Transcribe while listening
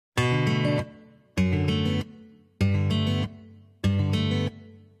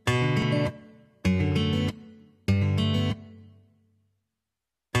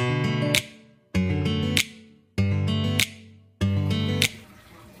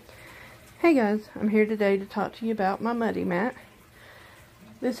Hey guys, I'm here today to talk to you about my muddy mat.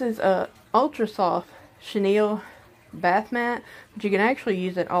 This is a ultra soft chenille bath mat, but you can actually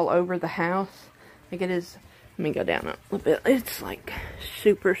use it all over the house. Like it is, let me go down a little bit. It's like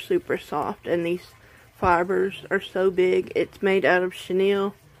super soft, and these fibers are so big. It's made out of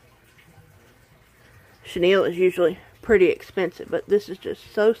chenille. Chenille is usually pretty expensive, but this is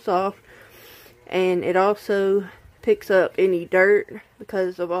just so soft, and it also picks up any dirt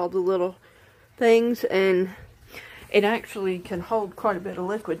because of all the little things, and it actually can hold quite a bit of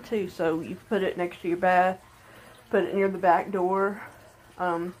liquid too. So you put it next to your bath, put it near the back door.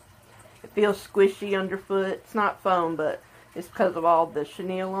 It feels squishy underfoot. It's not foam, but it's because of all the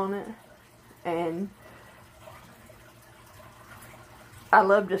chenille on it, and I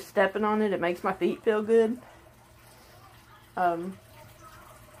love just stepping on it. It makes my feet feel good. I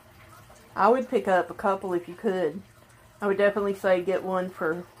would pick up a couple if you could. I would definitely say get one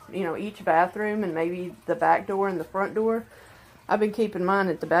for, you know, each bathroom, and maybe the back door and the front door. I've been keeping mine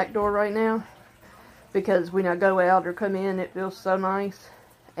at the back door right now because when I go out or come in, it feels so nice.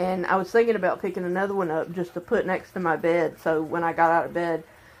 And I was thinking about picking another one up just to put next to my bed, so when I got out of bed,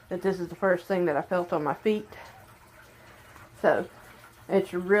 that this is the first thing that I felt on my feet. So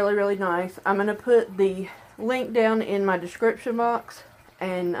it's really nice. I'm going to put the link down in my description box,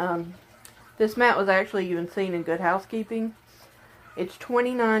 and this mat was actually even seen in Good Housekeeping. It's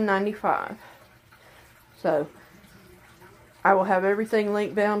 $29.95. So I will have everything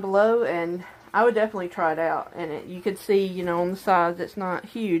linked down below, and I would definitely try it out. And you can see, you know, on the size, it's not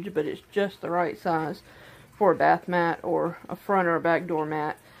huge, but it's just the right size for a bath mat or a front or a back door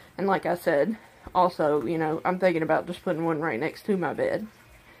mat. And like I said, also, you know, I'm thinking about just putting one right next to my bed,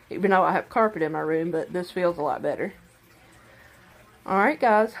 even though I have carpet in my room, but this feels a lot better. Alright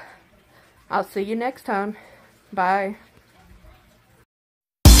guys, I'll see you next time. Bye.